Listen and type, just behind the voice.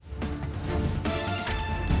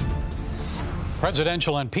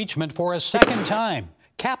Presidential impeachment for a second time.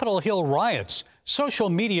 Capitol Hill riots, social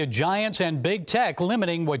media giants and big tech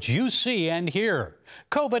limiting what you see and hear.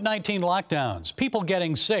 COVID-19 lockdowns, people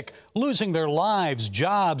getting sick, losing their lives,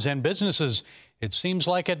 jobs, and businesses. It seems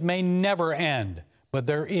like it may never end, but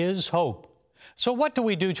there is hope. So what do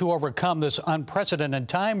we do to overcome this unprecedented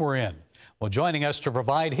time we're in? Well, joining us to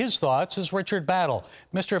provide his thoughts is Richard Battle.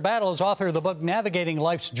 Mr. Battle is author of the book Navigating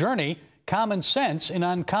Life's Journey, Common Sense in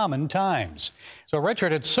Uncommon Times. So,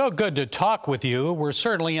 Richard, it's so good to talk with you. We're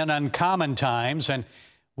certainly in uncommon times, and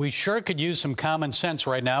we sure could use some common sense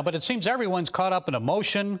right now, but it seems everyone's caught up in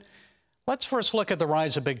emotion. Let's first look at the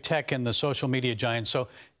rise of big tech and the social media giants. So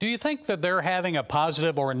do you think that they're having a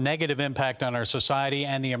positive or negative impact on our society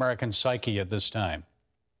and the American psyche at this time?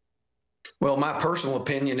 Well, my personal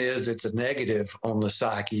opinion is it's a negative on the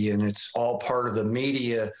psyche, and it's all part of the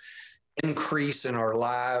media increase in our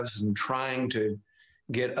lives and trying to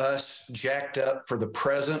get us jacked up for the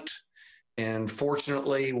present. And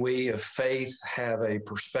fortunately, we of faith have a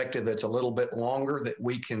perspective that's a little bit longer that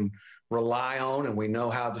we can rely on, and we know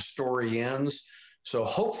how the story ends. So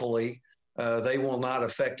hopefully they will not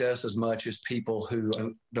affect us as much as people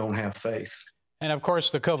who don't have faith. And of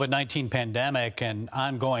course, the COVID-19 pandemic and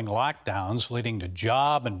ongoing lockdowns leading to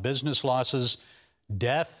job and business losses,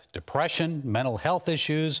 death, depression, mental health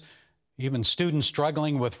issues, even students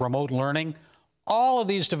struggling with remote learning. All of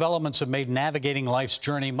these developments have made navigating life's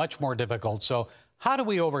journey much more difficult. So how do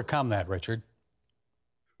we overcome that, Richard?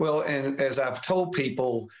 Well, and as I've told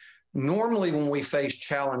people, normally when we face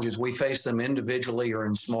challenges, we face them individually or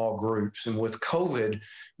in small groups. And with COVID,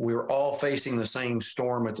 we're all facing the same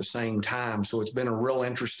storm at the same time. So it's been a real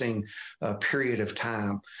interesting period of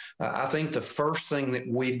time. I think the first thing that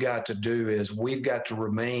we've got to do is we've got to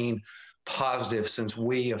remain positive, since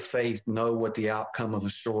we of faith know what the outcome of the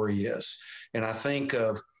story is. And I think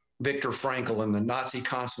of Viktor Frankl in the Nazi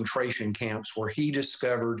concentration camps, where he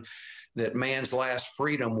discovered that man's last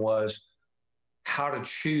freedom was how to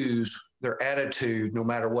choose their attitude no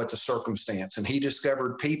matter what the circumstance. And he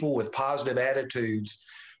discovered people with positive attitudes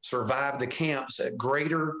survived the camps at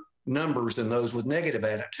greater numbers than those with negative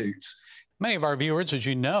attitudes. Many of our viewers, as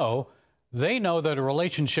you know, they know that a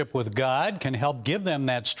relationship with God can help give them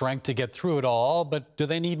that strength to get through it all, but do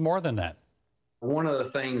they need more than that? One of the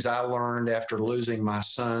things I learned after losing my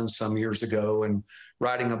son some years ago and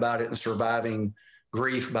writing about it in Surviving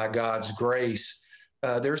Grief by God's Grace,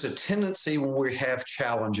 there's a tendency when we have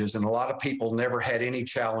challenges, and a lot of people never had any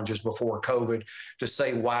challenges before COVID, to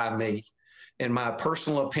say, why me? In my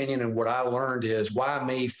personal opinion, and what I learned is, why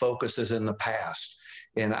me focuses in the past.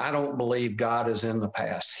 And I don't believe God is in the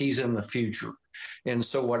past. He's in the future. And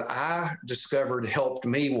so what I discovered helped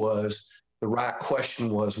me was, the right question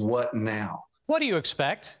was, what now? What do you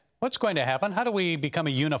expect? What's going to happen? How do we become a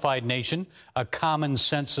unified nation, a common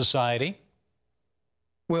sense society?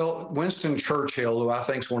 Well, Winston Churchill, who I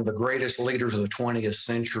think is one of the greatest leaders of the 20th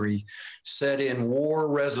century, said, in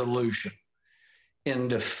war, resolution; in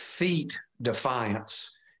defeat,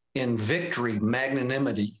 defiance; in victory,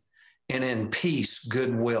 magnanimity; and in peace,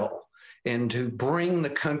 goodwill. And to bring the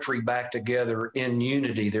country back together in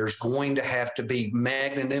unity, there's going to have to be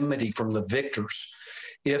magnanimity from the victors.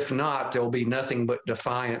 If not, there'll be nothing but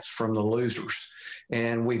defiance from the losers.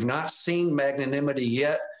 And we've not seen magnanimity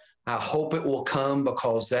yet. I hope it will come,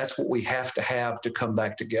 because that's what we have to come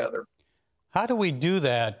back together. How do we do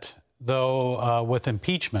that, though, with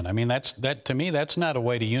impeachment? I mean, to me, that's not a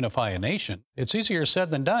way to unify a nation. It's easier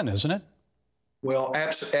said than done, isn't it? Well,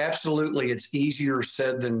 absolutely. It's easier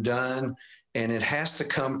said than done, and it has to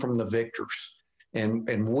come from the victors.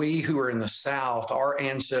 And we who are in the South, our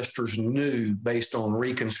ancestors knew, based on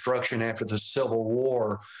Reconstruction after the Civil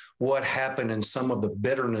War, what happened and some of the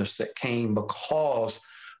bitterness that came because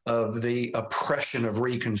of the oppression of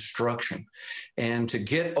Reconstruction. And to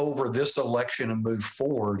get over this election and move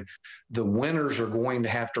forward, the winners are going to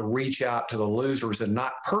have to reach out to the losers and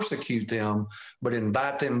not persecute them, but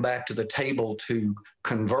invite them back to the table to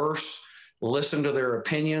converse, listen to their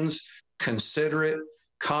opinions, consider it,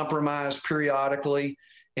 compromise periodically,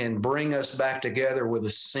 and bring us back together with a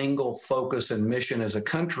single focus and mission as a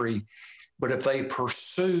country. But if they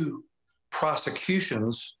pursue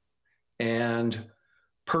prosecutions and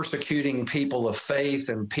persecuting people of faith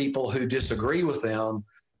and people who disagree with them,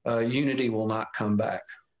 unity will not come back.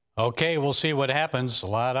 Okay, we'll see what happens. A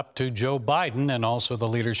lot up to Joe Biden and also the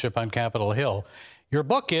leadership on Capitol Hill. Your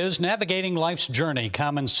book is Navigating Life's Journey,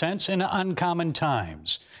 Common Sense in Uncommon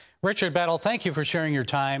Times. Richard Battle, thank you for sharing your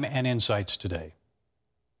time and insights today.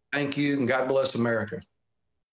 Thank you, and God bless America.